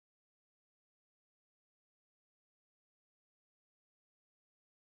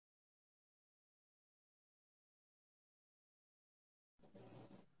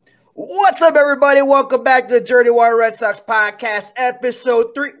What's up, everybody? Welcome back to the Dirty Water Red Sox podcast,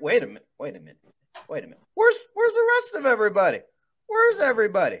 episode 3. Wait a minute. Where's the rest of everybody? Where's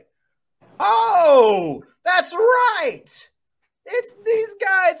everybody? Oh, that's right. It's these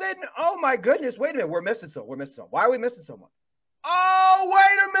guys, and oh my goodness, wait a minute. We're missing someone. Why are we missing someone? Oh,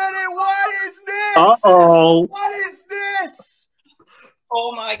 wait a minute. What is this? Uh-oh. What is this?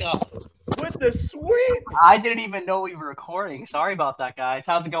 Oh my god. With the sweep. I didn't even know we were recording. Sorry about that, guys.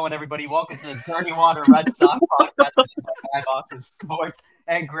 How's it going, everybody? Welcome to the Dirty Water Red Sox podcast by Boston Sports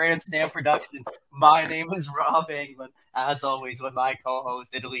and Grand Slam Productions. My name is Rob England, as always, with my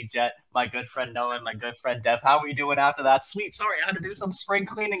co-host, Italy Jet, my good friend Noah, and my good friend Dev. How are we doing after that sweep? Sorry, I had to do some spring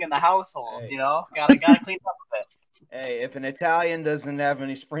cleaning in the household, Hey. Gotta clean up a bit. Hey, if an Italian doesn't have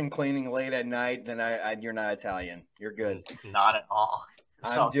any spring cleaning late at night, then you're not Italian. You're good. Not at all.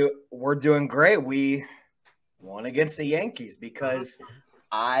 We're doing great. We won against the Yankees because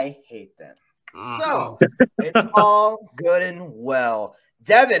I hate them. So it's all good and well.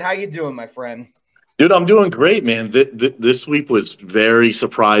 Devin, how you doing, my friend? Dude, I'm doing great, man. This sweep was very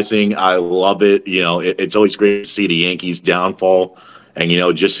surprising. I love it. It's always great to see the Yankees downfall. And,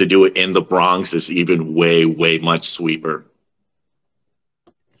 just to do it in the Bronx is even way, way much sweeper.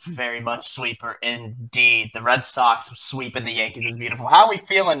 It's very much sweeper indeed. The Red Sox sweeping the Yankees is beautiful. How are we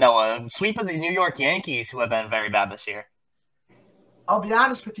feeling, Noah? Sweeping the New York Yankees, who have been very bad this year. I'll be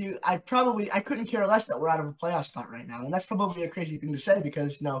honest with you. I couldn't care less that we're out of a playoff spot right now. And that's probably a crazy thing to say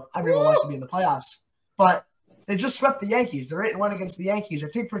because, everyone wants to be in the playoffs. But they just swept the Yankees. They're 8-1 against the Yankees. I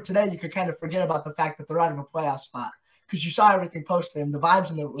think for today, you could kind of forget about the fact that they're out of a playoff spot because you saw everything posted and the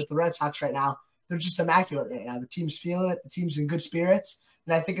vibes with the Red Sox right now. They're just immaculate right now. The team's feeling it. The team's in good spirits.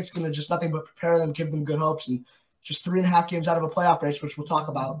 And I think it's going to just nothing but prepare them, give them good hopes, and just 3.5 games out of a playoff race, which we'll talk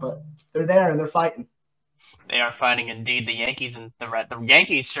about. But they're there and they're fighting. They are fighting indeed. The Yankees and the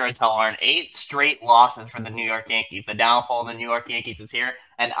Yankees sure as hell aren't. 8 straight losses for the New York Yankees. The downfall of the New York Yankees is here,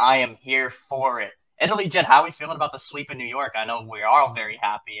 and I am here for it. Italy, Jen, how are we feeling about the sweep in New York? I know we are all very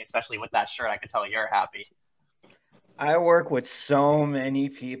happy, especially with that shirt. I can tell you're happy. I work with so many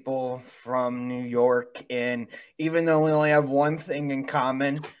people from New York, and even though we only have one thing in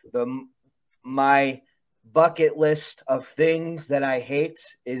common, my bucket list of things that I hate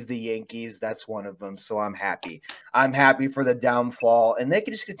is the Yankees. That's one of them, so I'm happy. I'm happy for the downfall, and they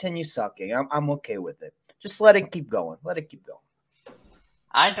can just continue sucking. I'm okay with it. Just let it keep going.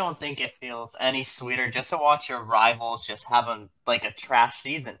 I don't think it feels any sweeter just to watch your rivals just having like a trash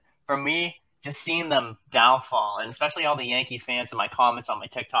season. For me, just seeing them downfall, and especially all the Yankee fans and my comments on my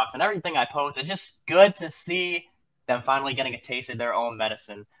TikToks and everything I post, it's just good to see them finally getting a taste of their own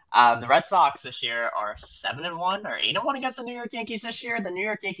medicine. The Red Sox this year are 7-1 or 8-1 against the New York Yankees this year. The New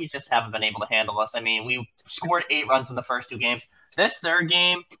York Yankees just haven't been able to handle us. I mean, we scored 8 runs in the first 2 games. This third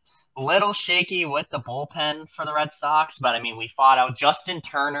game, little shaky with the bullpen for the Red Sox, but I mean, we fought out. Justin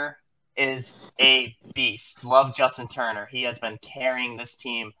Turner is a beast. Love Justin Turner. He has been carrying this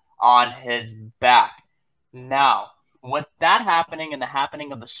team on his back. Now, with that happening and the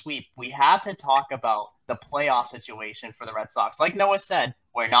happening of the sweep, we have to talk about the playoff situation for the Red Sox. Like Noah said,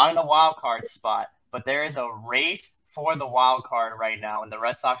 we're not in a wild card spot, but there is a race for the wild card right now, and the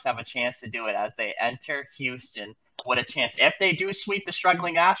Red Sox have a chance to do it as they enter Houston with a chance. If they do sweep the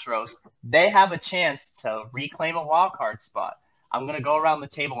struggling Astros, they have a chance to reclaim a wild card spot. I'm going to go around the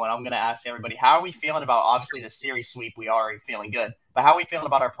table and I'm going to ask everybody, how are we feeling about, obviously, the series sweep? We are already feeling good. But how are we feeling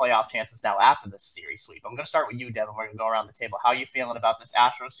about our playoff chances now after this series sweep? I'm going to start with you, Devin. We're going to go around the table. How are you feeling about this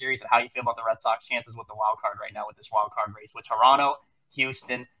Astros series, and how do you feel about the Red Sox chances with the wild card right now with this wild card race with Toronto,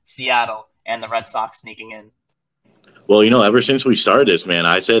 Houston, Seattle, and the Red Sox sneaking in? Well, ever since we started this, man,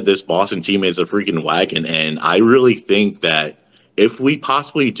 I said this Boston team is a freaking wagon, and I really think that if we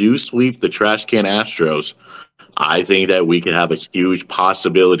possibly do sweep the trash can Astros, I think that we could have a huge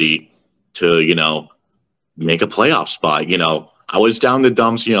possibility to, make a playoff spot. I was down the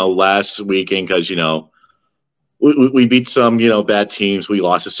dumps, last weekend because, we beat some, bad teams. We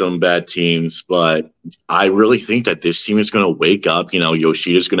lost to some bad teams. But I really think that this team is going to wake up.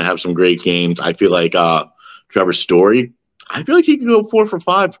 Yoshida's going to have some great games. I feel like Trevor Story, I feel like he can go 4 for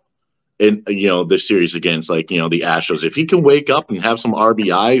 5 in, this series against, the Astros. If he can wake up and have some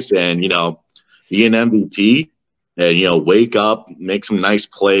RBIs and, be an MVP, and, wake up, make some nice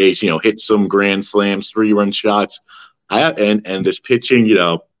plays, hit some grand slams, 3-run shots. And this pitching,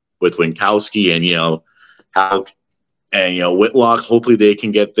 with Winkowski and, Houck and, Whitlock, hopefully they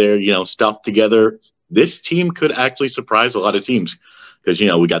can get their, stuff together. This team could actually surprise a lot of teams because,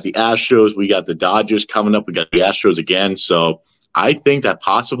 we got the Astros, we got the Dodgers coming up, we got the Astros again. So I think that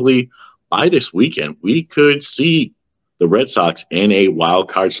possibly by this weekend, we could see the Red Sox in a wild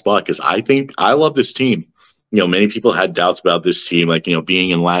card spot because I think I love this team. Many people had doubts about this team, like, being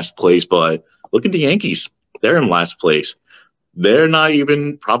in last place, but look at the Yankees. They're in last place. They're not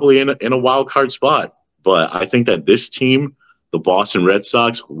even probably in a wild card spot. But I think that this team, the Boston Red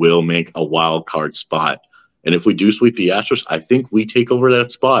Sox, will make a wild card spot. And if we do sweep the Astros, I think we take over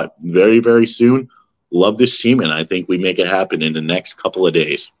that spot very, very soon. Love this team, and I think we make it happen in the next couple of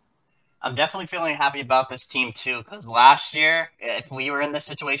days. I'm definitely feeling happy about this team, too, because last year, if we were in this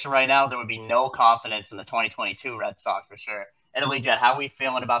situation right now, there would be no confidence in the 2022 Red Sox for sure. Italy Jet, how are we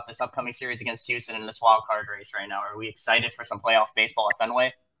feeling about this upcoming series against Houston in this wild card race right now? Are we excited for some playoff baseball at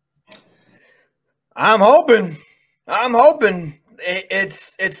Fenway? I'm hoping.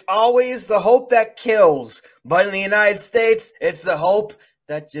 It's always the hope that kills. But in the United States, it's the hope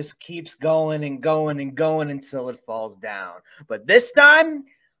that just keeps going and going and going until it falls down. But this time,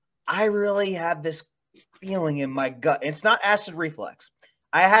 I really have this feeling in my gut. It's not acid reflux.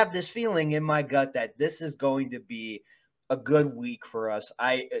 I have this feeling in my gut that this is going to be a good week for us.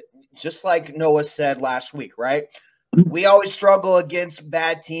 Just like Noah said last week, right? We always struggle against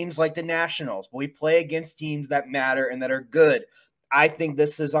bad teams like the Nationals. We play against teams that matter and that are good. I think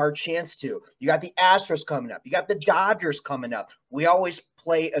this is our chance to. You got the Astros coming up. You got the Dodgers coming up. We always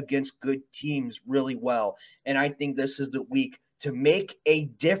play against good teams really well. And I think this is the week to make a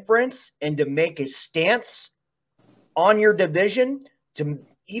difference and to make a stance on your division, to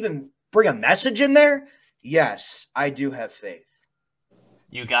even bring a message in there. Yes, I do have faith.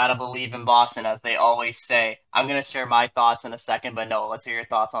 You got to believe in Boston, as they always say. I'm going to share my thoughts in a second, but no, let's hear your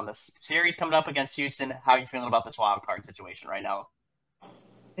thoughts on this series coming up against Houston. How are you feeling about this wild card situation right now?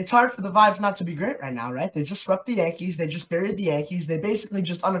 It's hard for the vibes not to be great right now, right? They just swept the Yankees. They just buried the Yankees. They basically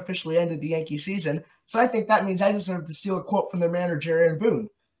just unofficially ended the Yankee season. So I think that means I deserve to steal a quote from their manager, Aaron Boone.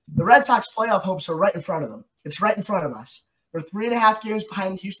 The Red Sox playoff hopes are right in front of them. It's right in front of us. They're 3.5 games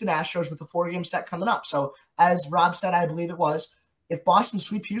behind the Houston Astros with a 4-game set coming up. So as Rob said, I believe it was, if Boston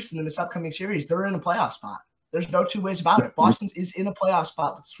sweep Houston in this upcoming series, they're in a playoff spot. There's no two ways about it. Boston is in a playoff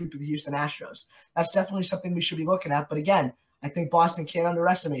spot with the sweep of the Houston Astros. That's definitely something we should be looking at. But again, I think Boston can't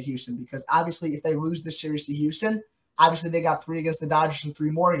underestimate Houston because obviously if they lose this series to Houston, obviously they got 3 against the Dodgers and 3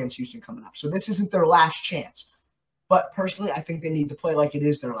 more against Houston coming up. So this isn't their last chance. But personally, I think they need to play like it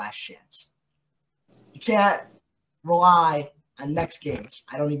is their last chance. You can't rely on next games.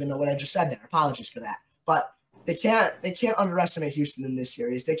 I don't even know what I just said there. Apologies for that. But they can't underestimate Houston in this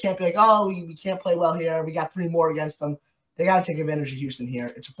series. They can't be like, oh, we can't play well here. We got 3 more against them. They got to take advantage of Houston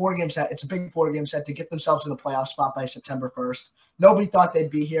here. It's a 4-game set. It's a big 4-game set to get themselves in a playoff spot by September 1st. Nobody thought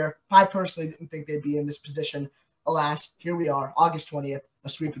they'd be here. I personally didn't think they'd be in this position. Alas, here we are, August 20th. A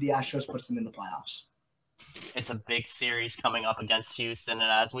sweep of the Astros puts them in the playoffs. It's a big series coming up against Houston,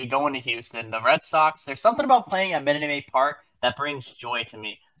 and as we go into Houston, the Red Sox, there's something about playing at Minute Maid Park that brings joy to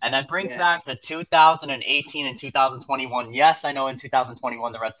me. And that brings back to 2018 and 2021. Yes, I know in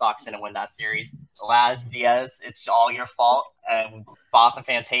 2021 the Red Sox didn't win that series. Laz Diaz, it's all your fault. And Boston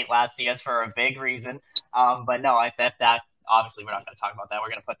fans hate Laz Diaz for a big reason. But no, I bet that obviously we're not going to talk about that. We're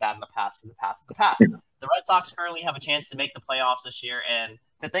going to put that in the past. The Red Sox currently have a chance to make the playoffs this year. And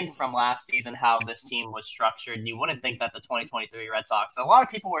to think from last season how this team was structured, you wouldn't think that the 2023 Red Sox, a lot of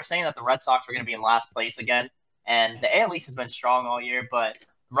people were saying that the Red Sox were going to be in last place again. And the AL East has been strong all year, but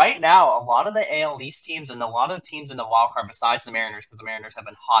right now, a lot of the AL East teams and a lot of the teams in the wild card, besides the Mariners, because the Mariners have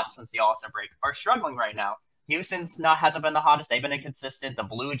been hot since the All-Star break, are struggling right now. Houston's hasn't been the hottest. They've been inconsistent. The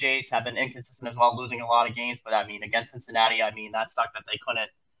Blue Jays have been inconsistent as well, losing a lot of games. But, against Cincinnati, that sucked that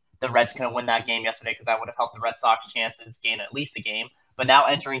the Reds couldn't win that game yesterday because that would have helped the Red Sox chances gain at least a game. But now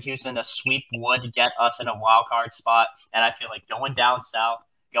entering Houston, a sweep would get us in a wild card spot. And I feel like going down south,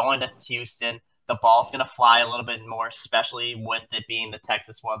 going to Houston, the ball's going to fly a little bit more, especially with it being the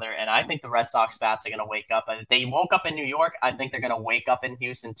Texas weather. And I think the Red Sox bats are going to wake up. And if they woke up in New York, I think they're going to wake up in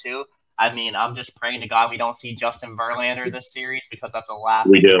Houston too. I'm just praying to God we don't see Justin Verlander this series because that's the last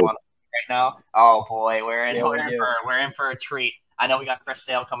thing we want to see right now. Oh, boy, we're in for a treat. I know we got Chris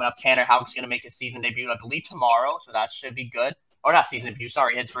Sale coming up. Tanner Houck's going to make his season debut, I believe, tomorrow, so that should be good. Or not season debut,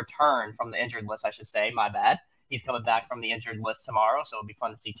 sorry, his return from the injured list, I should say. My bad. He's coming back from the injured list tomorrow, so it'll be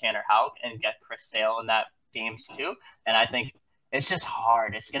fun to see Tanner Houck and get Chris Sale in that games too. And I think it's just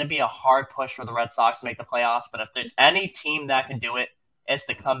hard. It's going to be a hard push for the Red Sox to make the playoffs, but if there's any team that can do it, it's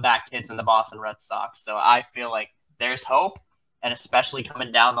the comeback kids in the Boston Red Sox. So I feel like there's hope, and especially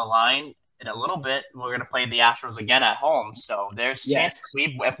coming down the line in a little bit, we're going to play the Astros again at home. So there's chance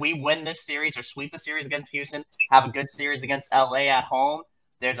if we win this series or sweep the series against Houston, have a good series against LA at home,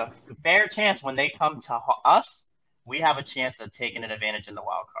 there's a fair chance when they come to us, we have a chance of taking an advantage in the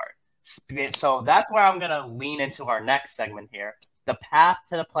wild card. So that's where I'm going to lean into our next segment here. The path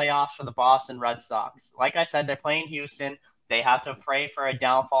to the playoffs for the Boston Red Sox. Like I said, they're playing Houston. They have to pray for a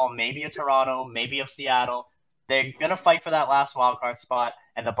downfall, maybe of Toronto, maybe of Seattle. They're going to fight for that last wildcard spot,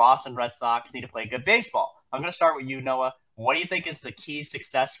 and the Boston Red Sox need to play good baseball. I'm going to start with you, Noah. What do you think is the key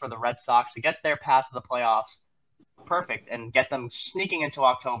success for the Red Sox to get their path to the playoffs perfect and get them sneaking into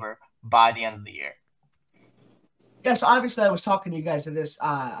October by the end of the year? Yeah, so obviously I was talking to you guys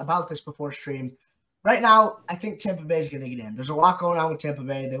about this before stream. Right now, I think Tampa Bay is going to get in. There's a lot going on with Tampa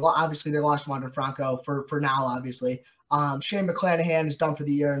Bay. They lost Wander Franco for now, obviously. Shane McClanahan is done for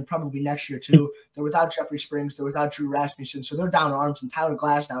the year and probably next year too. They're without Jeffrey Springs. They're without Drew Rasmussen. So they're down arms, and Tyler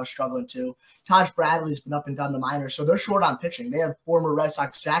Glass now is struggling too. Taj Bradley's been up and down the minors. So they're short on pitching. They have former Red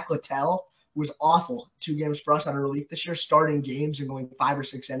Sox Zach Littell, who was awful 2 games for us out of relief this year, starting games and going 5 or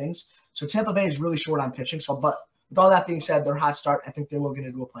 6 innings. So Tampa Bay is really short on pitching. But with all that being said, their hot start, I think they will get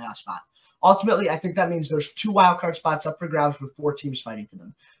into a playoff spot. Ultimately, I think that means there's 2 wildcard spots up for grabs with 4 teams fighting for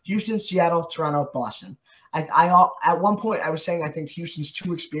them. Houston, Seattle, Toronto, Boston. At one point, I was saying I think Houston's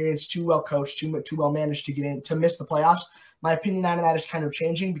too experienced, too well coached, too well managed to get in to miss the playoffs. My opinion on that is kind of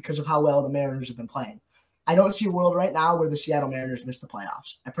changing because of how well the Mariners have been playing. I don't see a world right now where the Seattle Mariners miss the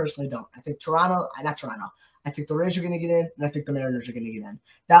playoffs. I personally don't. I think I think the Rays are going to get in, and I think the Mariners are going to get in.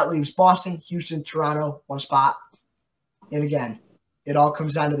 That leaves Boston, Houston, Toronto, 1 spot. And again, it all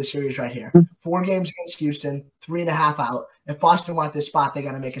comes down to the series right here. 4 games against Houston, 3.5 out. If Boston want this spot, they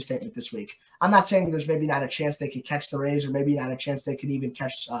got to make a statement this week. I'm not saying there's maybe not a chance they could catch the Rays or maybe not a chance they could even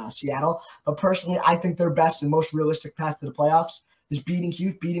catch Seattle. But personally, I think their best and most realistic path to the playoffs is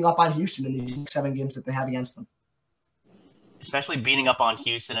beating up on Houston in these 7 games that they have against them. Especially beating up on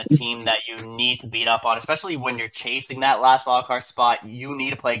Houston, a team that you need to beat up on, especially when you're chasing that last wildcard spot. You need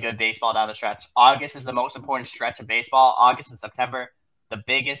to play good baseball down the stretch. August is the most important stretch of baseball. August and September, the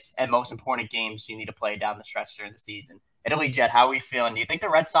biggest and most important games you need to play down the stretch during the season. Italy Jet, how are we feeling? Do you think the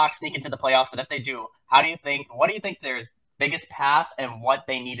Red Sox sneak into the playoffs? And if they do, what do you think their biggest path and what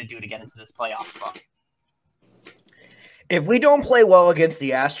they need to do to get into this playoff spot? If we don't play well against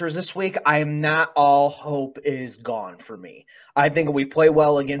the Astros this week, I am not all hope is gone for me. I think if we play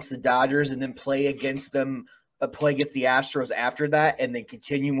well against the Dodgers and then play against the Astros after that and then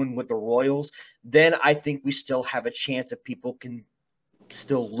continuing with the Royals, then I think we still have a chance if people can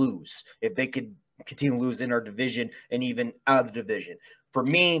still lose. If they could continue to lose in our division and even out of the division. For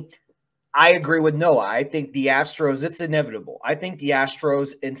me, I agree with Noah. I think the Astros, it's inevitable. I think the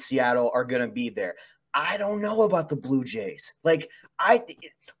Astros in Seattle are going to be there. I don't know about the Blue Jays.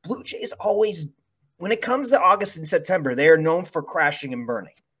 Blue Jays always, when it comes to August and September, they are known for crashing and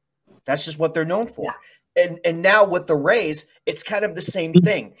burning. That's just what they're known for. Yeah. And now with the Rays, it's kind of the same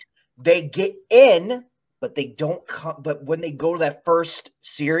thing. They get in, but they don't come. But when they go to that first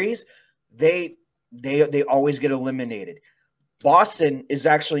series, they always get eliminated. Boston is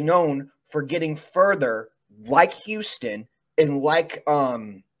actually known for getting further, like Houston and like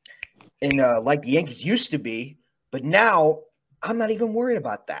the Yankees used to be, but now I'm not even worried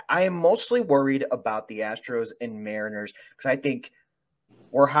about that. I am mostly worried about the Astros and Mariners because I think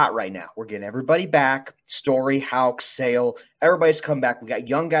we're hot right now. We're getting everybody back. Story, Houck, Sale, everybody's come back. We got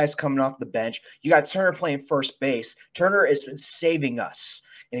young guys coming off the bench. You got Turner playing first base. Turner has been saving us.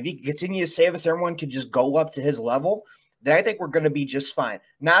 And if he can continue to save us, everyone can just go up to his level, then I think we're going to be just fine.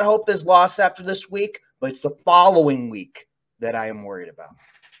 Not hope is lost after this week, but it's the following week that I am worried about.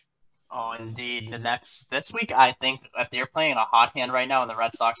 Oh, indeed. This week, I think if you're playing a hot hand right now and the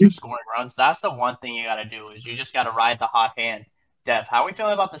Red Sox are scoring runs, that's the one thing you got to do is you just got to ride the hot hand. Dev, how are we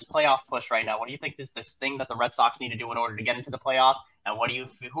feeling about this playoff push right now? What do you think is this thing that the Red Sox need to do in order to get into the playoffs? And who do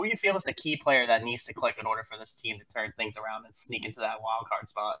you feel is the key player that needs to click in order for this team to turn things around and sneak into that wild card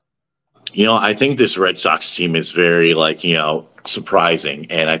spot? I think this Red Sox team is very, surprising.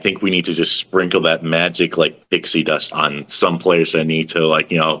 And I think we need to just sprinkle that magic, pixie dust on some players that need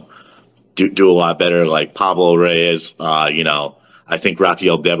to, do a lot better, like Pablo Reyes. I think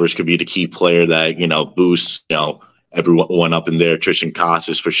Rafael Devers could be the key player that, boosts, everyone up in there. Tristan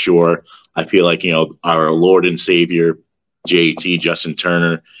Casas for sure. I feel like, our Lord and Savior, JT, Justin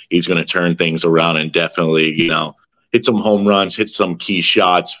Turner, he's going to turn things around and definitely, hit some home runs, hit some key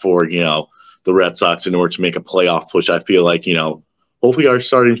shots for, the Red Sox in order to make a playoff push. I feel like, hopefully our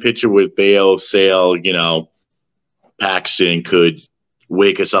starting pitcher with Bayo, Sale, Paxton could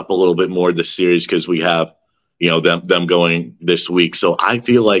wake us up a little bit more this series because we have, them going this week. So I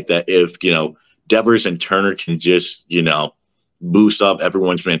feel like that if, Devers and Turner can just, boost up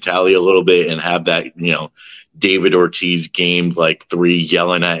everyone's mentality a little bit and have that, David Ortiz game 3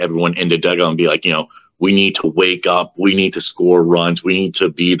 yelling at everyone in the dugout and be like, We need to wake up. We need to score runs. We need to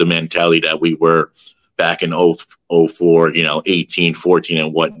be the mentality that we were back in 04, 18, 14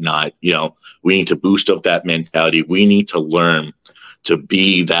 and whatnot. We need to boost up that mentality. We need to learn to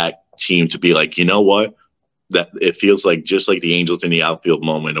be that team, to be like, you know what? That it feels like just like the Angels in the outfield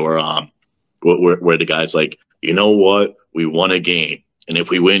moment, or where the guy's like, you know what? We won a game. And if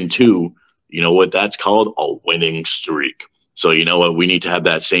we win two, you know what that's called? A winning streak. So you know what? We need to have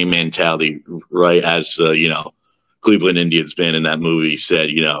that same mentality, right? As, Cleveland Indians man in that movie said,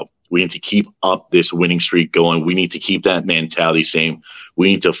 we need to keep up this winning streak going. We need to keep that mentality same.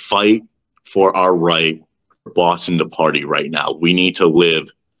 We need to fight for our right for Boston to party right now. We need to live.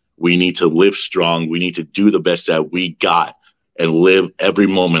 We need to live strong. We need to do the best that we got and live every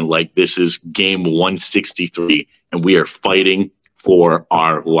moment like this is game 163 and we are fighting for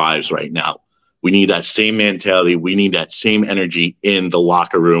our lives right now. We need that same mentality. We need that same energy in the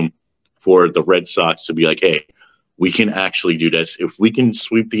locker room for the Red Sox to be like, hey, we can actually do this. If we can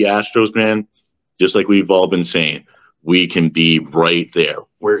sweep the Astros, man, just like we've all been saying, we can be right there.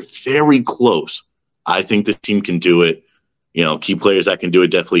 We're very close. I think the team can do it. Key players that can do it,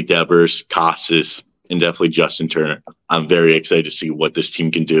 definitely Devers, Casas, and definitely Justin Turner. I'm very excited to see what this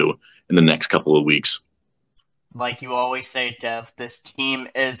team can do in the next couple of weeks. Like you always say, Dev, this team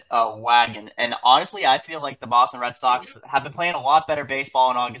is a wagon. And honestly, I feel like the Boston Red Sox have been playing a lot better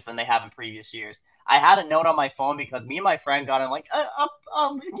baseball in August than they have in previous years. I had a note on my phone because me and my friend got in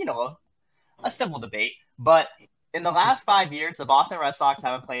a civil debate. But in the last 5 years, the Boston Red Sox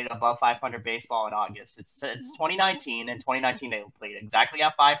haven't played above 500 baseball in August. It's 2019. In 2019, they played exactly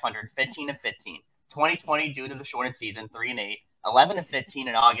at 500, 15 and 15. 2020, due to the shortened season, 3 and 8. 11 and 15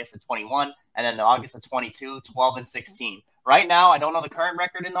 in August of 21, and then in August of 22, 12 and 16. Right now, I don't know the current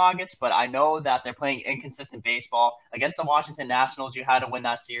record in August, but I know that they're playing inconsistent baseball. Against the Washington Nationals, you had to win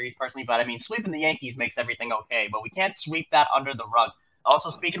that series personally, but I mean, sweeping the Yankees makes everything okay, but we can't sweep that under the rug.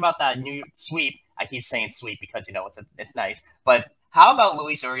 Also, speaking about that new sweep, I keep saying sweep because, it's nice, but how about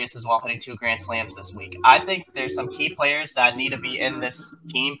Luis Urias as well hitting 2 grand slams this week? I think there's some key players that need to be in this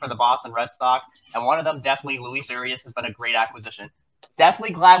team for the Boston Red Sox, and one of them definitely Luis Urias has been a great acquisition.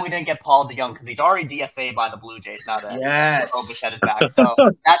 Definitely glad we didn't get Paul DeYoung because he's already DFA'd by the Blue Jays now that Obishet is back. So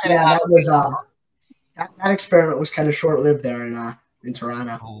that experiment was kind of short-lived there in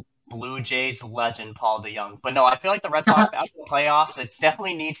Toronto. Blue Jays legend Paul DeYoung. But no, I feel like the Red Sox after the playoffs, it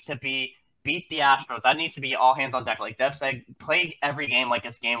definitely needs to be beat the Astros. That needs to be all hands on deck. Like Dev said, play every game like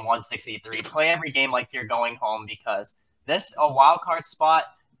it's game 163. Play every game like you're going home because a wild card spot,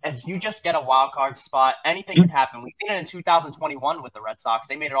 as you just get a wild card spot, anything can happen. We've seen it in 2021 with the Red Sox.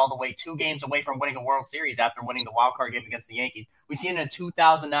 They made it all the way 2 games away from winning a World Series after winning the wild card game against the Yankees. We've seen it in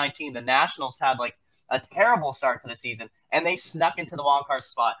 2019. The Nationals had a terrible start to the season, and they snuck into the wild card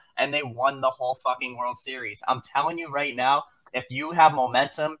spot, and they won the whole fucking World Series. I'm telling you right now, if you have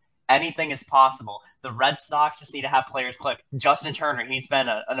momentum, anything is possible. The Red Sox just need to have players click. Justin Turner, he's been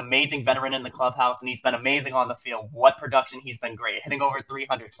an amazing veteran in the clubhouse, and he's been amazing on the field. What production, he's been great. Hitting over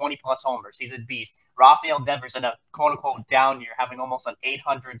 300, 20-plus homers. He's a beast. Rafael Devers in a quote-unquote down year, having almost an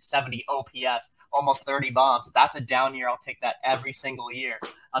 870 OPS, almost 30 bombs. That's a down year. I'll take that every single year.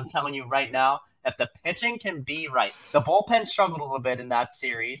 I'm telling you right now, if the pitching can be right. The bullpen struggled a little bit in that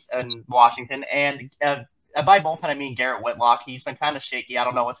series in Washington, and by bullpen, I mean Garrett Whitlock. He's been kind of shaky. I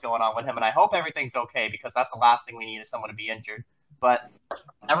don't know what's going on with him, and I hope everything's okay because that's the last thing we need is someone to be injured. But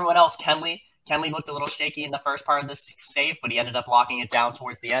everyone else, Kenley looked a little shaky in the first part of this save, but he ended up locking it down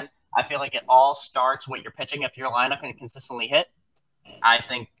towards the end. I feel like it all starts with your pitching. If your lineup can consistently hit, I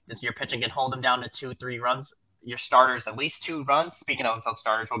think your pitching can hold them down to 2-3 runs. Your starters, at least 2 runs. Speaking of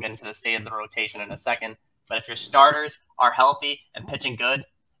starters, we'll get into the state of the rotation in a second. But if your starters are healthy and pitching good,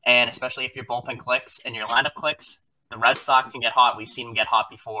 and especially if your bullpen clicks and your lineup clicks, the Red Sox can get hot. We've seen them get hot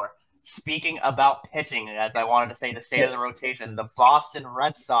before. Speaking about pitching, as I wanted to say, the state of the rotation, the Boston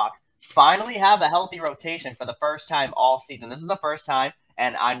Red Sox finally have a healthy rotation for the first time all season. This is the first time,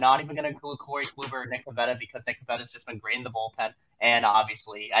 and I'm not even going to include Corey Kluber or Nick Pivetta because Nick Pivetta's just been great in the bullpen. And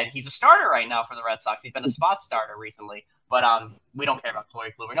obviously, he's a starter right now for the Red Sox. He's been a spot starter recently. But we don't care about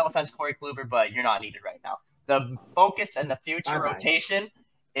Corey Kluber. No offense, Corey Kluber, but you're not needed right now. The focus and the future rotation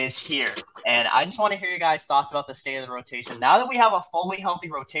is here. And I just want to hear your guys' thoughts about the state of the rotation. Now that we have a fully healthy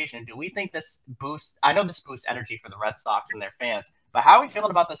rotation, do we think this boosts – I know this boosts energy for the Red Sox and their fans, but how are we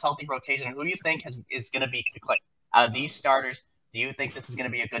feeling about this healthy rotation? And who do you think is going to be the click? Out of these starters, do you think this is going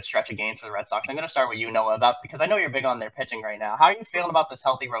to be a good stretch of games for the Red Sox? I'm going to start with you, Noah, because I know you're big on their pitching right now. How are you feeling about this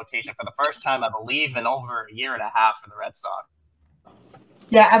healthy rotation for the first time, I believe, in over a year and a half for the Red Sox?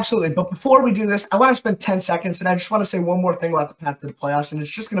 Yeah, absolutely. But before we do this, I want to spend 10 seconds, and I just want to say one more thing about the path to the playoffs, and it's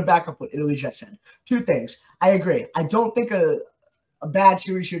just going to back up what Italy just said. Two things. I agree. I don't think a bad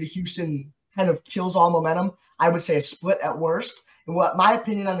series here to Houston kind of kills all momentum. I would say a split at worst. And what my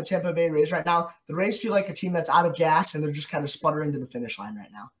opinion on the Tampa Bay Rays right now, the Rays feel like a team that's out of gas, and they're just kind of sputtering to the finish line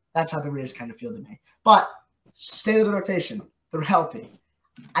right now. That's how the Rays kind of feel to me. But state of the rotation, they're healthy.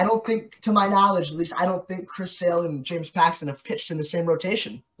 I don't think, to my knowledge, at least, I don't think Chris Sale and James Paxton have pitched in the same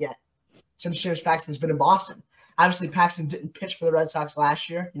rotation yet since James Paxton's been in Boston. Obviously, Paxton didn't pitch for the Red Sox last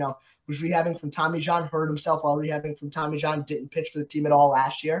year. Was rehabbing from Tommy John, hurt himself while rehabbing from Tommy John, didn't pitch for the team at all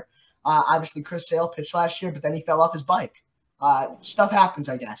last year. Obviously, Chris Sale pitched last year, but then he fell off his bike. Stuff happens,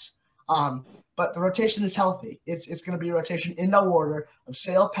 I guess. But the rotation is healthy. It's going to be a rotation in no order of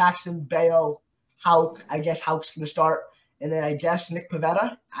Sale, Paxton, Bayo, Houck. I guess Houck's going to start. And then I guess Nick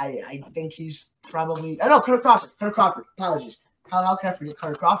Pivetta. I think he's probably – Carter Crawford. Apologies. How can I forget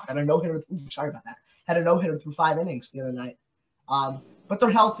Carter Crawford? Had a no-hitter. Sorry about that. Had a no-hitter through 5 innings the other night. But they're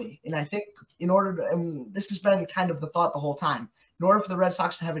healthy. And I think in order to – and this has been kind of the thought the whole time. In order for the Red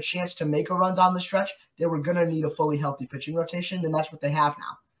Sox to have a chance to make a run down the stretch, they were going to need a fully healthy pitching rotation, and that's what they have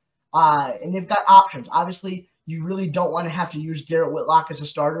now. And they've got options. Obviously, you really don't want to have to use Garrett Whitlock as a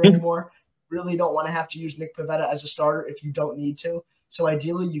starter anymore. Really don't want to have to use Nick Pivetta as a starter if you don't need to. So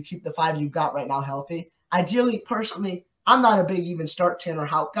ideally, you keep the 5 you've got right now healthy. Ideally, personally, I'm not a big even start Tanner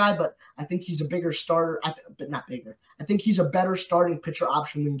Houck guy, but I think he's a bigger starter, but not bigger. I think he's a better starting pitcher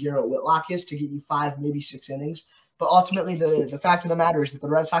option than Garrett Whitlock is to get you 5, maybe 6 innings. But ultimately, the fact of the matter is that the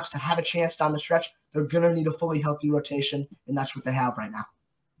Red Sox, to have a chance down the stretch, they're going to need a fully healthy rotation, and that's what they have right now.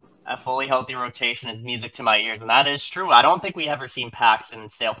 A fully healthy rotation is music to my ears, and that is true. I don't think we ever seen Paxton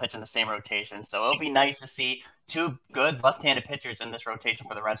and Sale pitch in the same rotation, so it'll be nice to see 2 good left-handed pitchers in this rotation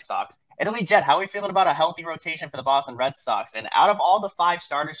for the Red Sox. Italy Jet, how are we feeling about a healthy rotation for the Boston Red Sox? And out of all the 5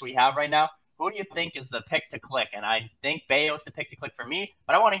 starters we have right now, who do you think is the pick to click? And I think Bayo is the pick to click for me,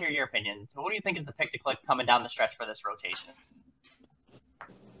 but I want to hear your opinion. So who do you think is the pick to click coming down the stretch for this rotation?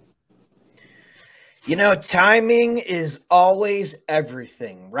 Timing is always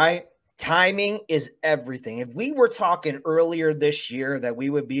everything, right? Timing is everything. If we were talking earlier this year that we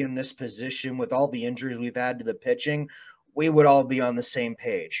would be in this position with all the injuries we've had to the pitching, we would all be on the same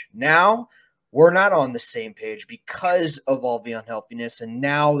page. Now, we're not on the same page because of all the unhealthiness. And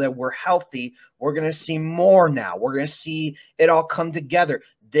now that we're healthy, we're going to see more now. We're going to see it all come together.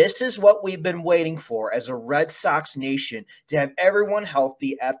 This is what we've been waiting for as a Red Sox nation, to have everyone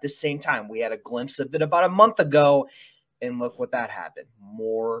healthy at the same time. We had a glimpse of it about a month ago, and look what that happened.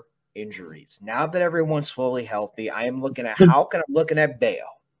 More injuries. Now that everyone's fully healthy, I am looking at Houck and I'm looking at Bayo.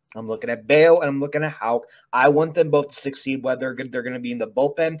 I'm looking at Bayo and I'm looking at Houck. I want them both to succeed, whether they're going to be in the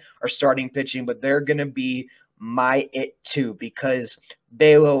bullpen or starting pitching, but they're going to be my it too, because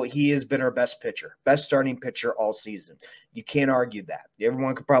Bayo, he has been our best pitcher, best starting pitcher all season. You can't argue that.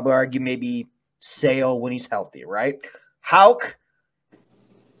 Everyone could probably argue maybe Sale when he's healthy, right? Houck,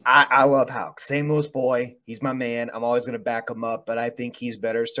 I love Houck. St. Louis boy. He's my man. I'm always going to back him up, but I think he's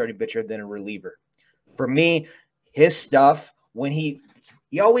better starting pitcher than a reliever. For me, his stuff, when he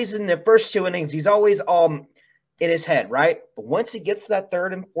always in the first 2 innings, he's always in his head, right? But once he gets to that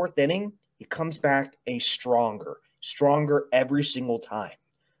 3rd and 4th inning, he comes back and he's stronger every single time.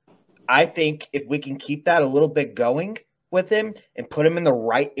 I think if we can keep that a little bit going with him and put him in the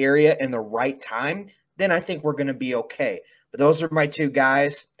right area in the right time, then I think we're going to be okay. But those are my 2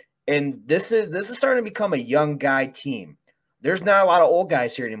 guys. And this is starting to become a young guy team. There's not a lot of old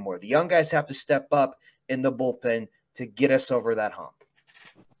guys here anymore. The young guys have to step up in the bullpen to get us over that hump.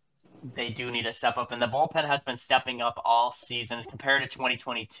 They do need to step up, and the bullpen has been stepping up all season compared to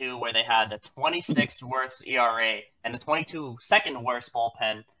 2022, where they had the 26th worst ERA and the 22nd worst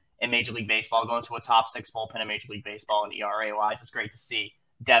bullpen in Major League Baseball, going to a top 6 bullpen in Major League Baseball and ERA-wise. It's great to see.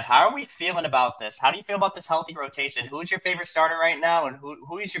 Dev, how are we feeling about this? How do you feel about this healthy rotation? Who's your favorite starter right now, and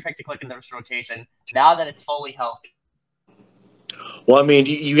who is your pick to click in this rotation now that it's fully healthy? Well, I mean,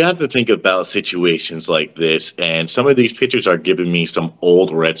 you have to think about situations like this, and some of these pitchers are giving me some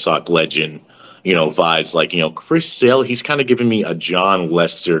old Red Sox legend, vibes. Like, Chris Sale, he's kind of giving me a John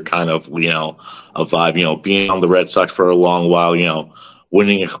Lester kind of, a vibe, being on the Red Sox for a long while,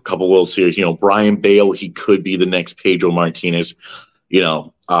 winning a couple World Series. Brian Bayo, he could be the next Pedro Martinez.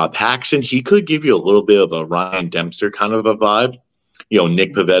 Paxton, he could give you a little bit of a Ryan Dempster kind of a vibe.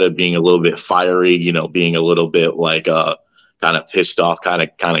 Nick Pivetta being a little bit fiery, being a little bit like kind of pissed off kind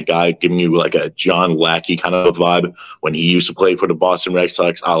of guy, giving you like a John Lackey kind of a vibe when he used to play for the Boston Red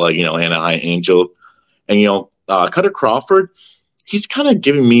Sox, a la, Anaheim Angel. And, Cutter Crawford, he's kind of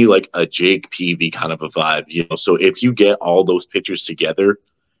giving me like a Jake Peavy kind of a vibe, you know. So if you get all those pitchers together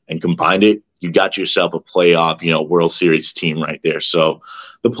and combined it, you got yourself a playoff, you know, World Series team right there. So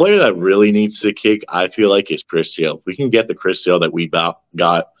the player that really needs to kick, I feel like, is Chris Sale. If we can get the Chris Sale that we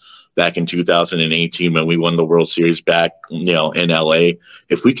got back in 2018 when we won the World Series back, you know, in LA,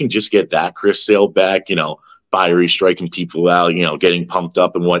 if we can just get that Chris Sale back, you know, fiery, striking people out, you know, getting pumped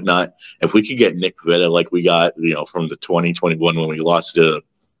up and whatnot. If we could get Nick Pivetta like we got, you know, from the 2021 when we lost to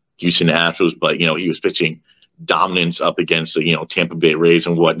Houston Astros, but, you know, he was pitching dominance up against the, you know, Tampa Bay Rays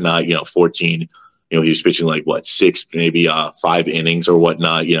and whatnot, you know, 14, you know, he was pitching like what, 6, maybe 5 innings or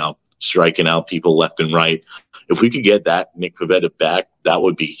whatnot, you know, striking out people left and right. If we could get that Nick Pivetta back, that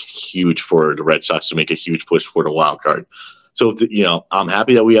would be huge for the Red Sox to make a huge push for the wild card. So, you know, I'm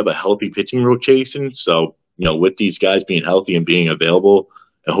happy that we have a healthy pitching rotation. So, you know, with these guys being healthy and being available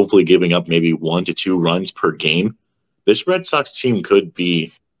and hopefully giving up maybe 1 to 2 runs per game, this Red Sox team could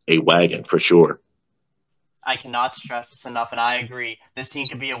be a wagon for sure. I cannot stress this enough, and I agree. This team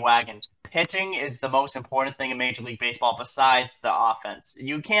can be a wagon. Pitching is the most important thing in Major League Baseball besides the offense.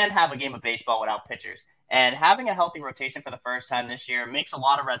 You can't have a game of baseball without pitchers. And having a healthy rotation for the first time this year makes a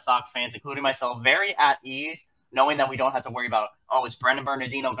lot of Red Sox fans, including myself, very at ease, knowing that we don't have to worry about, oh, is Brendan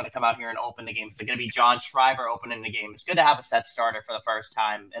Bernardino going to come out here and open the game? Is it going to be John Schreiber opening the game? It's good to have a set starter for the first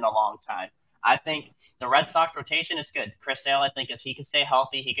time in a long time. I think the Red Sox rotation is good. Chris Sale, I think, if he can stay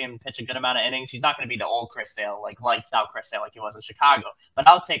healthy, he can pitch a good amount of innings. He's not going to be the old Chris Sale, like lights out Chris Sale like he was in Chicago. But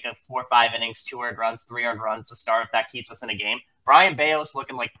I'll take a 4 or 5 innings, 2 earned runs, 3 earned runs to start if that keeps us in a game. Brian Bayo's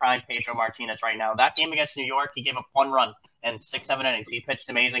looking like prime Pedro Martinez right now. That game against New York, he gave up 1 run and 6-7 innings. He pitched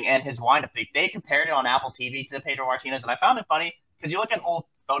amazing, and his windup, they compared it on Apple TV to Pedro Martinez, and I found it funny because you look at old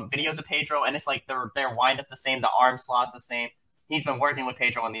videos of Pedro, and it's like their windup the same, the arm slot's the same. He's been working with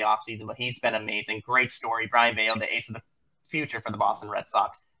Pedro in the offseason, but he's been amazing. Great story. Brian Bayo, the ace of the future for the Boston Red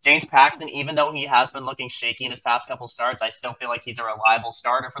Sox. James Paxton, even though he has been looking shaky in his past couple starts, I still feel like he's a reliable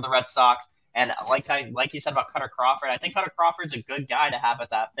starter for the Red Sox. And like you said about Cutter Crawford, I think Cutter Crawford's a good guy to have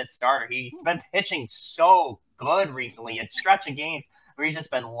at that 5th starter. He's been pitching so good recently. It's stretching games where he's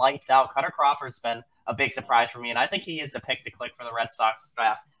just been lights out. Cutter Crawford's been a big surprise for me, and I think he is a pick to click for the Red Sox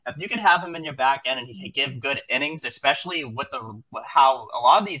draft. If you can have him in your back end and he can give good innings, especially with how a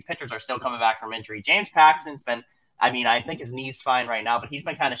lot of these pitchers are still coming back from injury. James Paxton's been, I mean, I think his knee's fine right now, but he's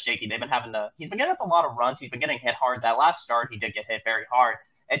been kind of shaky. He's been getting up a lot of runs. He's been getting hit hard. That last start, he did get hit very hard.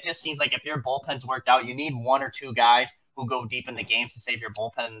 It just seems like if your bullpen's worked out, you need 1 or 2 guys who go deep in the games to save your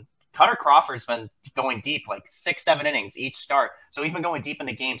bullpen. Cutter Crawford's been going deep, like 6-7 innings each start. So he's been going deep in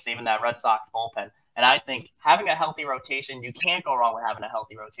the game, saving that Red Sox bullpen. And I think having a healthy rotation, you can't go wrong with having a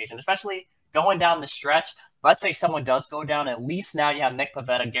healthy rotation, especially going down the stretch. Let's say someone does go down. At least now you have Nick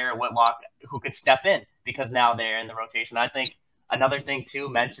Pivetta, Garrett Whitlock, who could step in because now they're in the rotation. I think another thing, too,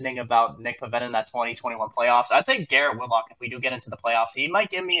 mentioning about Nick Pivetta in that 2021 playoffs, I think Garrett Whitlock, if we do get into the playoffs, he might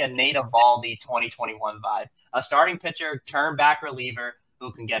give me a Nate Eovaldi 2021 vibe. A starting pitcher, turn back reliever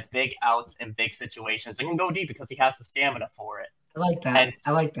who can get big outs in big situations and can go deep because he has the stamina for it. I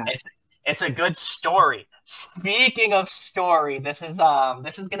like that. It's a good story. Speaking of story, this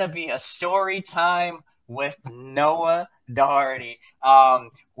is gonna be a story time with Noah Doherty.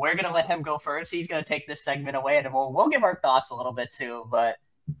 We're gonna let him go first. He's gonna take this segment away, and we'll give our thoughts a little bit too. But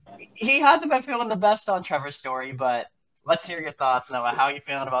he hasn't been feeling the best on Trevor Story. But let's hear your thoughts, Noah. How are you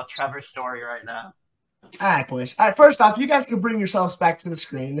feeling about Trevor Story right now? All right, boys. All right, first off, you guys can bring yourselves back to the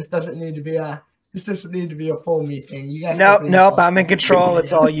screen. This doesn't need to be a full me thing. You guys. Nope. I'm in control.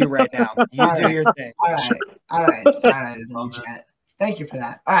 It's all you right now. You do your thing. All right. Thank you for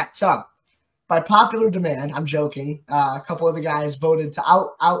that. All right. So, by popular demand, I'm joking. A couple of the guys voted to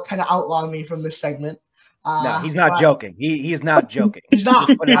outlaw me from this segment. No, he's not joking. He's not joking. He's not.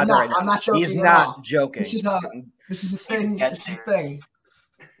 I'm not joking. He's not joking. This is a thing. This is a thing.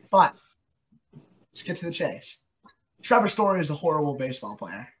 But let's get to the chase. Trevor Story is a horrible baseball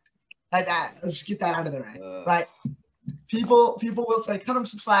player. Like that. Let's get that out of the way. Right? People will say, cut him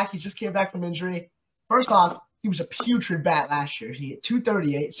some slack. He just came back from injury. First off, he was a putrid bat last year. He hit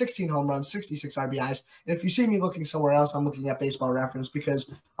 238, 16 home runs, 66 RBIs. And if you see me looking somewhere else, I'm looking at Baseball Reference because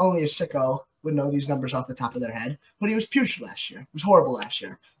only a sicko would know these numbers off the top of their head. But he was putrid last year. He was horrible last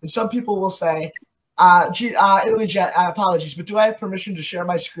year. And some people will say, Italy Jet, apologies, but do I have permission to share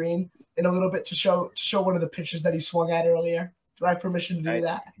my screen in a little bit to show one of the pitches that he swung at earlier? Do I have permission to do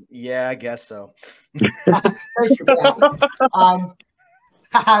that? Yeah, I guess so. Thank you for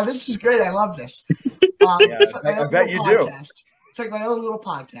that. This is great. I love this. I bet you do. It's like my own little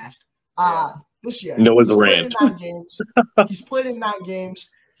podcast. This year, Noah's rant. He's played in 9 games.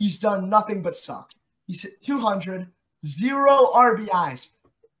 He's done nothing but suck. He's hit 200, 0 RBIs.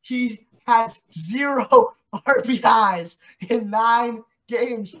 He has 0 RBIs in 9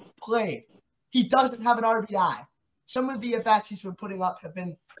 games played. He doesn't have an RBI. Some of the at-bats he's been putting up have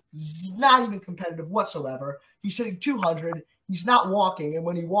been not even competitive whatsoever. He's hitting 200. He's not walking, and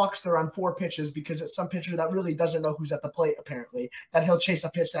when he walks, they're on 4 pitches because it's some pitcher that really doesn't know who's at the plate, apparently, that he'll chase a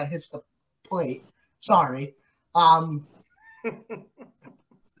pitch that hits the plate. Sorry. 3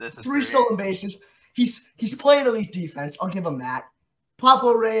 stolen bases. He's playing elite defense. I'll give him that.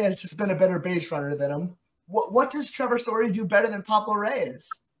 Pablo Reyes has been a better base runner than him. What does Trevor Story do better than Pablo Reyes?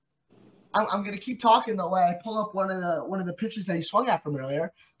 I'm going to keep talking the way I pull up one of the pitches that he swung at from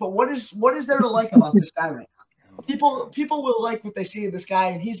earlier. But what is there to like about this guy right now? People will like what they see in this guy,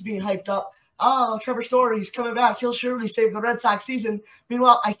 and he's being hyped up. Oh, Trevor Story, he's coming back. He'll surely save the Red Sox season.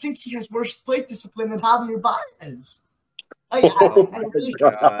 Meanwhile, I think he has worse plate discipline than Javier Baez.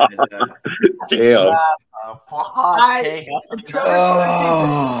 Damn.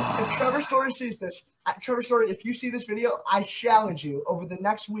 If Trevor Story sees this, Trevor Story, if you see this video, I challenge you over the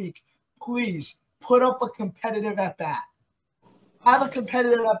next week, please put up a competitive at-bat. Have a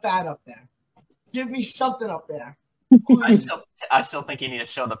competitive at-bat up there. Give me something up there. I still think you need to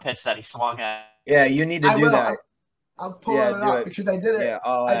show the pitch that he swung at. Yeah, you need to do that. I'm pulling it up because I did it. Yeah,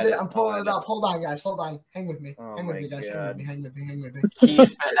 I'm pulling it up. Hold on, guys. Hold on. Hang with me. Hang with me, guys. Hang with me. He's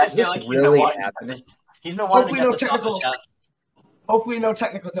been wanting to get this off his chest. Hopefully no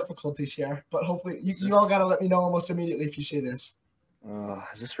technical difficulties here, but hopefully you all got to let me know almost immediately if you see this.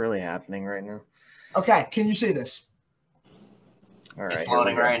 Is this really happening right now? Okay, can you see this? All right, it's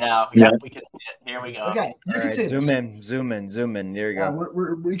loading right now. Yeah, we can see it. Here we go. Okay, you can see zoom this. Zoom in. There you go.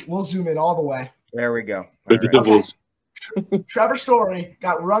 We'll zoom in all the way. There we go. Okay. Trevor Story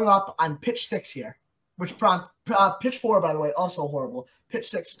got rung up on pitch 6 here, which pitch 4, by the way, also horrible. Pitch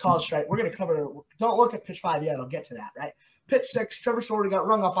 6, called strike. We're going to cover – don't look at pitch 5 yet. I'll get to that, right? Pitch 6, Trevor Story got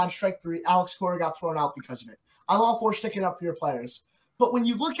rung up on strike 3. Alex Cora got thrown out because of it. I'm all for sticking up for your players. But when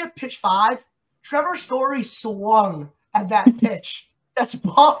you look at pitch 5, Trevor Story swung at that pitch. That's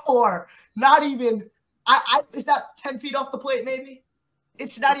ball 4. Not even – is that 10 feet off the plate maybe?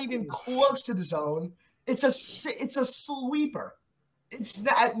 It's not even close to the zone. It's a sweeper. It's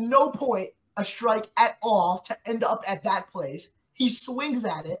at no point a strike at all to end up at that place. He swings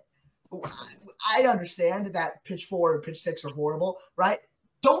at it. I understand that pitch 4 and pitch 6 are horrible, right?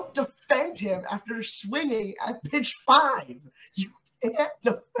 Don't defend him after swinging at pitch 5. You can't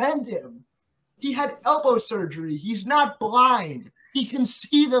defend him. He had elbow surgery. He's not blind. He can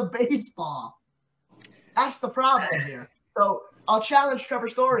see the baseball. That's the problem here. So I'll challenge Trevor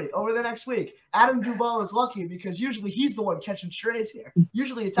Story over the next week. Adam Duvall is lucky because usually he's the one catching strays here.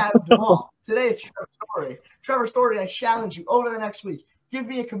 Usually it's Adam Duvall. Today it's Trevor Story. Trevor Story, I challenge you over the next week. Give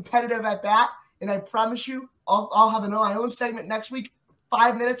me a competitive at-bat, and I promise you I'll have my own segment next week,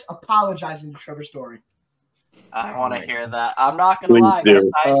 5 minutes apologizing to Trevor Story. I want to hear that. I'm not going to lie.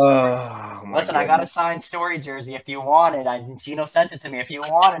 Listen, I got a signed Story jersey if you want it. Geno sent it to me. If you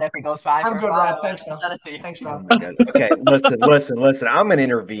want it, if it goes 5 I'm for good, 5, Rob. Thanks, I'll send it to you. Thanks, Rob. Okay, listen. I'm going to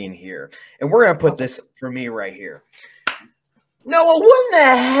intervene here. And we're going to put this for me right here. Noah, what in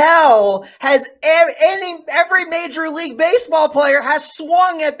the hell has every Major League Baseball player has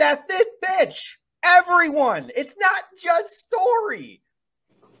swung at that 5th pitch? Everyone. It's not just Story.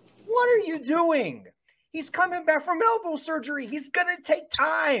 What are you doing? He's coming back from elbow surgery. He's going to take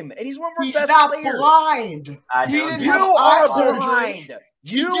time, and he's one of our best players. He's not blind. You are blind.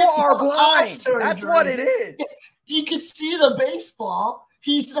 You are blind. That's what it is. He can see the baseball.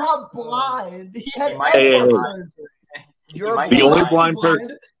 He's not blind. He had elbow surgery. You're the only blind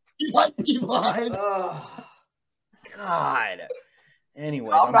person. He might be blind. Oh, God.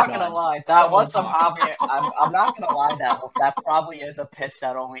 Anyways, I'm not gonna lie. That was some Javier. I'm not gonna lie. That probably is a pitch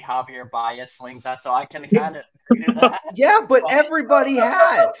that only Javier Baez swings at. So I can kind of do that. Yeah, but everybody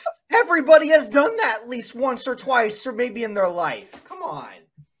has. Everybody has done that at least once or twice, or maybe in their life. Come on.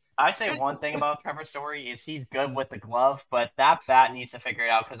 I say one thing about Trevor Story is he's good with the glove, but that bat needs to figure it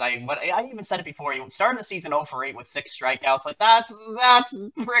out because I even said it before. He started the season 0 for 8 with 6 strikeouts. Like that's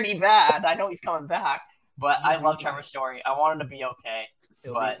pretty bad. I know he's coming back. But I love Trevor Story. I want him to be okay.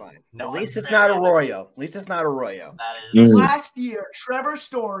 He'll be fine. No, at least it's not Arroyo. Last year, Trevor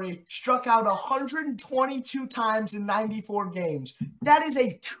Story struck out 122 times in 94 games. That is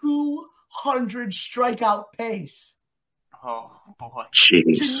a 200 strikeout pace. Oh, boy.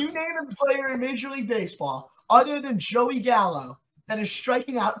 Jeez. Can you name a player in Major League Baseball other than Joey Gallo that is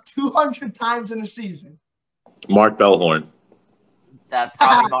striking out 200 times in a season? Mark Bellhorn. That's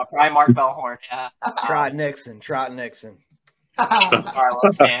probably Mark Bellhorn, yeah. Trot Nixon.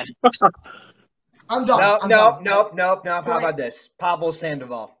 Carlos Stanton. I'm done. No, I'm nope. done. How about this? Pablo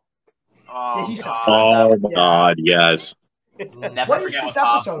Sandoval. Oh, he's- God. Oh my God, yes. Never What is forget this what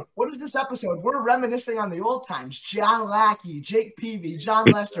Bob- episode? What is this episode? We're reminiscing on the old times. John Lackey, Jake Peavy, John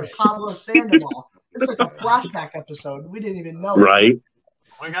Lester, Pablo Sandoval. It's like a flashback episode. We didn't even know it. Right?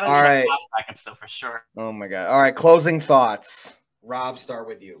 We're gonna All need right. a flashback episode for sure. Oh my God. All right, closing thoughts. Rob, start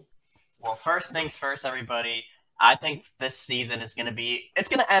with you. Well, first things first, everybody. I think this season is gonna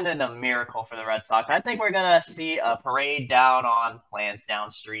end in a miracle for the Red Sox. I think we're gonna see a parade down on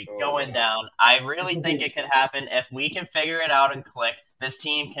Lansdowne Street going down. I really think it could happen if we can figure it out and click. This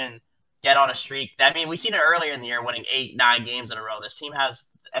team can get on a streak. I mean, we've seen it earlier in the year, winning 8-9 games in a row. This team has,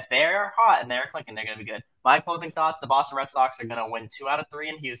 if they're hot and they're clicking, they're gonna be good. My closing thoughts: the Boston Red Sox are gonna win 2 out of 3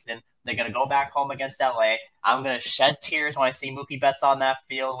 in Houston. They're gonna go back home against LA. I'm gonna shed tears when I see Mookie Betts on that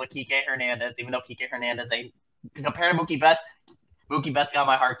field with Kike Hernandez, even though Kike Hernandez ain't. Compared to Mookie Betts got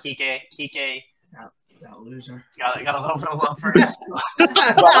my heart. Kike, That loser. got a little bit of love for him.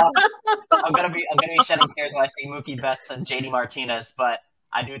 I'm gonna be shedding tears when I see Mookie Betts and JD Martinez. But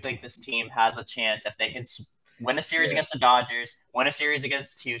I do think this team has a chance if they can win a series against the Dodgers, win a series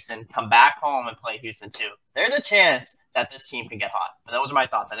against Houston, come back home and play Houston too. There's a chance that this team can get hot. But those are my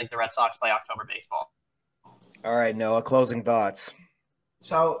thoughts. I think the Red Sox play October baseball. All right, Noah, closing thoughts.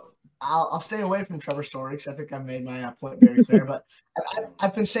 So I'll stay away from Trevor Story because I think I've made my point very clear. But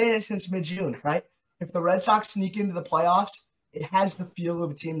I've been saying it since mid-June, right? If the Red Sox sneak into the playoffs, it has the feel of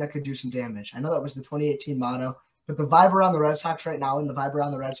a team that could do some damage. I know that was the 2018 motto, but the vibe around the Red Sox right now and the vibe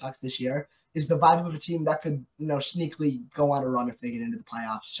around the Red Sox this year is the vibe of a team that could, sneakily go on a run if they get into the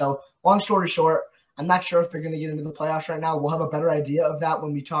playoffs. So long story short, I'm not sure if they're going to get into the playoffs right now. We'll have a better idea of that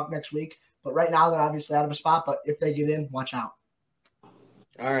when we talk next week. But right now, they're obviously out of a spot. But if they get in, watch out.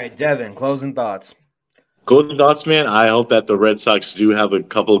 All right, Devin, closing thoughts. Closing thoughts, man. I hope that the Red Sox do have a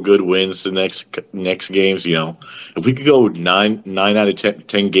couple good wins the next games. If we could go nine out of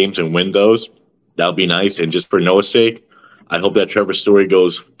 10 games and win those, that would be nice. And just for Noah's sake, I hope that Trevor Story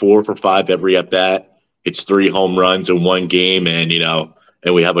goes 4 for 5 every at bat. It's 3 home runs in one game, and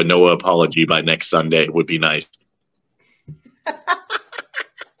and we have a Noah apology by next Sunday. It would be nice.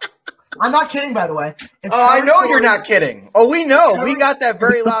 I'm not kidding, by the way. I know you're not kidding. Oh, we know. We got that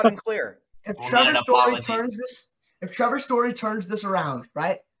very loud and clear. If Trevor Story turns this around,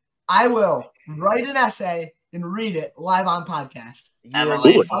 right, I will write an essay and read it live on podcast. Oh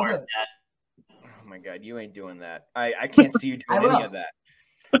my God, you ain't doing that. I can't see you doing any of that.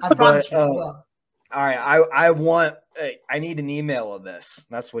 I promise you. I will. All right, I need an email of this.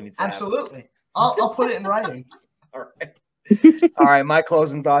 That's what needs to happen. Absolutely. I'll put it in writing. All right. All right, my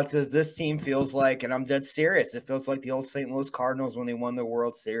closing thoughts is this team feels like, and I'm dead serious, it feels like the old St. Louis Cardinals when they won the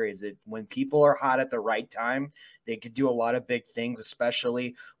World Series. When people are hot at the right time, they could do a lot of big things,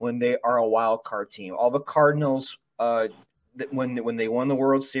 especially when they are a wild card team. All the Cardinals, when they won the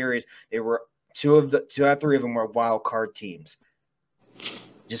World Series, they were 2 out of 3 of them were wild card teams.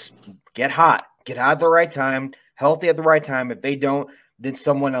 Just get hot at the right time, healthy at the right time. If they don't, then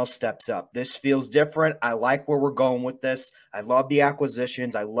someone else steps up. This feels different. I like where we're going with this. I love the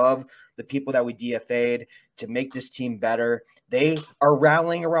acquisitions. I love the people that we DFA'd to make this team better. They are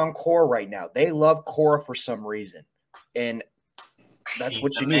rallying around Cora right now. They love Cora for some reason. And that's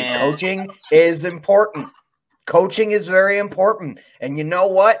what you need. Coaching is important. Coaching is very important. And you know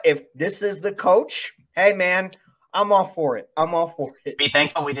what? If this is the coach, hey, man, I'm all for it. Be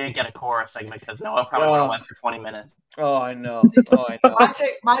thankful we didn't get a Cora segment because Noah probably would have went for 20 minutes. Oh, I know.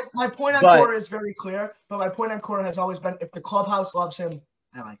 My point on Cora is very clear, but my point on Cora has always been if the clubhouse loves him,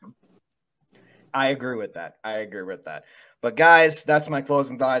 I like him. I agree with that. But guys, that's my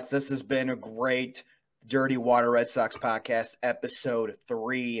closing thoughts. This has been a great Dirty Water Red Sox podcast, episode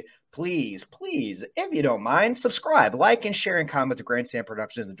 3. Please, if you don't mind, subscribe, like, and share, and comment to Grandstand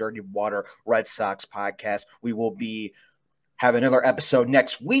Productions, the Dirty Water Red Sox podcast. We will be having another episode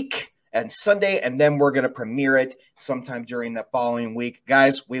next week and Sunday, and then we're going to premiere it sometime during the following week.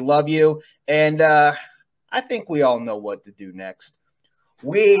 Guys, we love you, and I think we all know what to do next.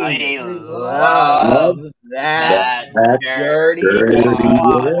 We love that dirty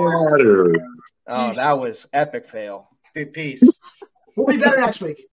water. Oh, that was epic fail. Peace. We'll be better next week.